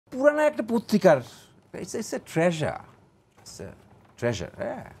পুরানো একটা পত্রিকার ইটস এ ট্রেজার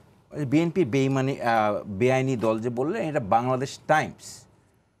হ্যাঁ বিএনপি বেআইনি দল যে বললেন এটা বাংলাদেশ টাইমস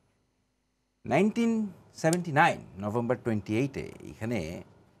 1979 নভেম্বর 28-এ এখানে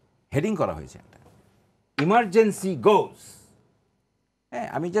হেডিং করা হয়েছে একটা ইমার্জেন্সি গোজ হ্যাঁ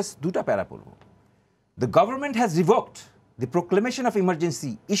আমি জাস্ট দুটা প্যারা পড়ব the government has revoked the proclamation of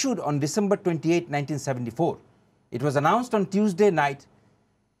emergency issued on December 28, 1974. It was announced on Tuesday night.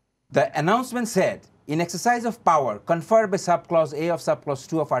 The announcement said, in exercise of power conferred by subclause A of subclause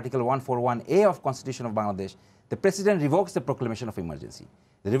 2 of Article 141A of Constitution of Bangladesh, the President revokes the proclamation of emergency.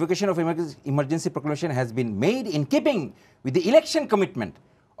 The revocation of emergency proclamation has been made in keeping with the election commitment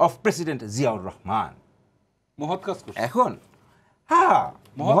of President Ziaur Rahman. এখন হ্যাঁ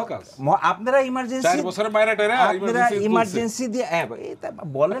আপনারা emergency দিয়ে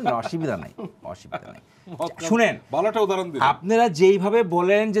বলেন না অসুবিধা নাই শুনেন আপনারা যেইভাবে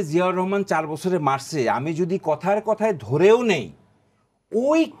বলেন যে জিয়াউর রহমান 4 বছরে মারছে আমি যদি কথায় ধরেও নেই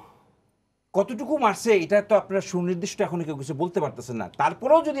ওই কতটুকু মারছে এটা তো আপনারা সুনির্দিষ্ট এখন কেউ কিছু বলতে পারতেছেন না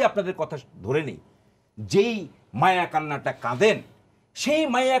তারপরেও যদি আপনাদের কথা ধরে নেই যেই মায়া কান্নাটা কাঁদেন সেই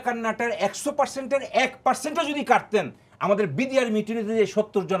মায়া কান্নাটার 100%-এর 1%ও যদি কাটতেন আমাদের বিডিআর মিটিংয়ে যে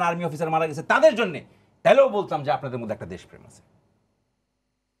 70 জন আর্মি অফিসার মারা গেছে তাদের জন্য তাহলেও বলতাম যে আপনাদের মধ্যে একটা দেশপ্রেম আছে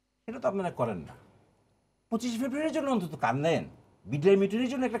এটা তো আপনারা করেন না 25 ফেব্রুয়ারির জন্য অন্তত কান্দেন বিডিআর মিটিংয়ের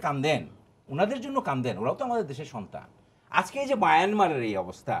জন্য একটা কান্দেন ওনাদের জন্য কান্দেন ওরাও তো আমাদের দেশের সন্তান আজকে এই যে মায়ানমারের এই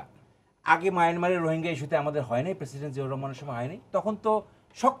অবস্থা আগে মায়ানমারের রোহিঙ্গা ইস্যুতে আমাদের হয় নাই প্রেসিডেন্ট জিয়াউর রহমানের সময় হয়নি তখন তো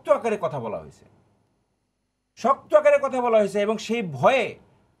শক্ত আকারে কথা বলা হয়েছে এবং সেই ভয়ে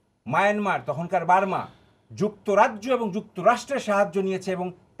মায়ানমার তখনকার বার্মা যুক্তরাজ্য এবং যুক্তরাষ্ট্রের সাহায্য নিয়েছে এবং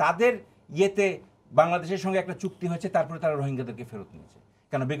তাদের ইয়েতে বাংলাদেশের সঙ্গে একটা চুক্তি হয়েছে তারপরে তারা রোহিঙ্গাদেরকে ফেরত নিয়েছে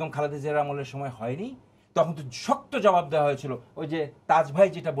কেন বেগম খালেদা জিয়ার আমলের সময় হয়নি তখন তো শক্ত জবাব দেওয়া হয়েছিল ওই যে তাজ ভাই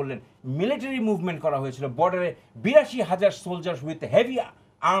যেটা বললেন মিলিটারি মুভমেন্ট করা হয়েছিল বর্ডারে 82,000 সোলজার্স উইথ হেভি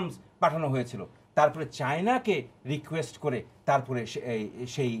আর্মস পাঠানো হয়েছিল তারপরে চায়নাকে রিকোয়েস্ট করে তারপরে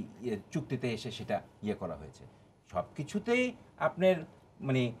সেই চুক্তিতে এসে সেটা ইয়ে করা হয়েছে সব কিছুতেই আপনার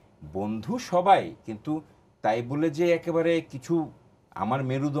মানে বন্ধু সবাই কিন্তু তাই বলে যে একেবারে কিছু আমার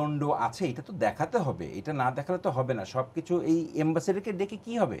মেরুদণ্ড আছে এটা তো দেখাতে হবে এটা না দেখালে তো হবে না সব কিছু এই এম্বাসেডারকে ডেকে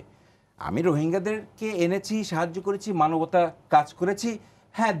কি হবে আমি রোহিঙ্গাদেরকে এনেছি সাহায্য করেছি মানবতা কাজ করেছি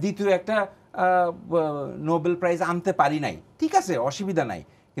হ্যাঁ দ্বিতীয় একটা নোবেল প্রাইজ আনতে পারি নাই ঠিক আছে অসুবিধা নাই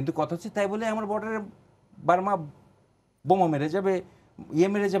কিন্তু কথা হচ্ছে তাই বলে আমার বর্ডারে বার্মা বোমা মেরে যাবে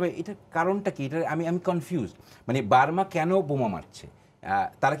মেরে যাবে এটার কারণটা কি এটা আমি কনফিউজ মানে বার্মা কেন বোমা মারছে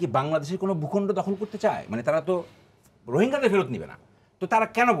তারা কি বাংলাদেশের কোনো ভূখণ্ড দখল করতে চায় মানে তারা তো রোহিঙ্গাদের ফেরত নেবে না তো তারা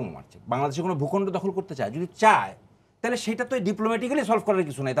কেন বোমা মারছে বাংলাদেশের কোনো ভূখণ্ড দখল করতে চায় যদি চায় তাহলে সেটা তো ডিপ্লোম্যাটিক্যালি সলভ করার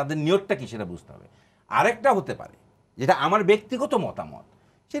কিছু নাই তাদের নিয়তটা কি সেটা বুঝতে হবে আরেকটা হতে পারে যেটা আমার ব্যক্তিগত মতামত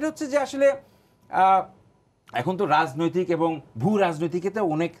সেটা হচ্ছে যে আসলে এখন তো রাজনৈতিক এবং ভূ রাজনৈতিকেতে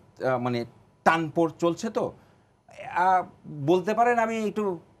অনেক মানে টানপোড় চলছে তো বলতে পারেন আমি একটু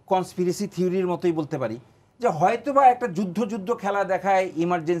কনস্পিরেসি থিওরির মতোই বলতে পারি যে হয়তোবা একটা যুদ্ধ খেলা দেখায়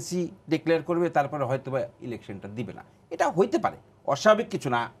ইমার্জেন্সি ডিক্লেয়ার করবে তারপরে হয়তোবা ইলেকশনটা দিবে না এটা হইতে পারে অস্বাভাবিক কিছু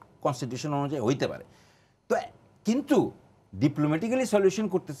না কনস্টিটিউশন অনুযায়ী হইতে পারে তো কিন্তু ডিপ্লোম্যাটিক্যালি সলিউশন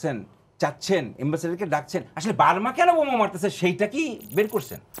করতেছেন চাচ্ছেন এম্বাসেডারকে ডাকছেন আসলে বার্মা কেন বোমা মারতেছে সেইটা কি বের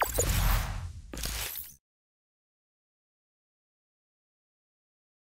করছেন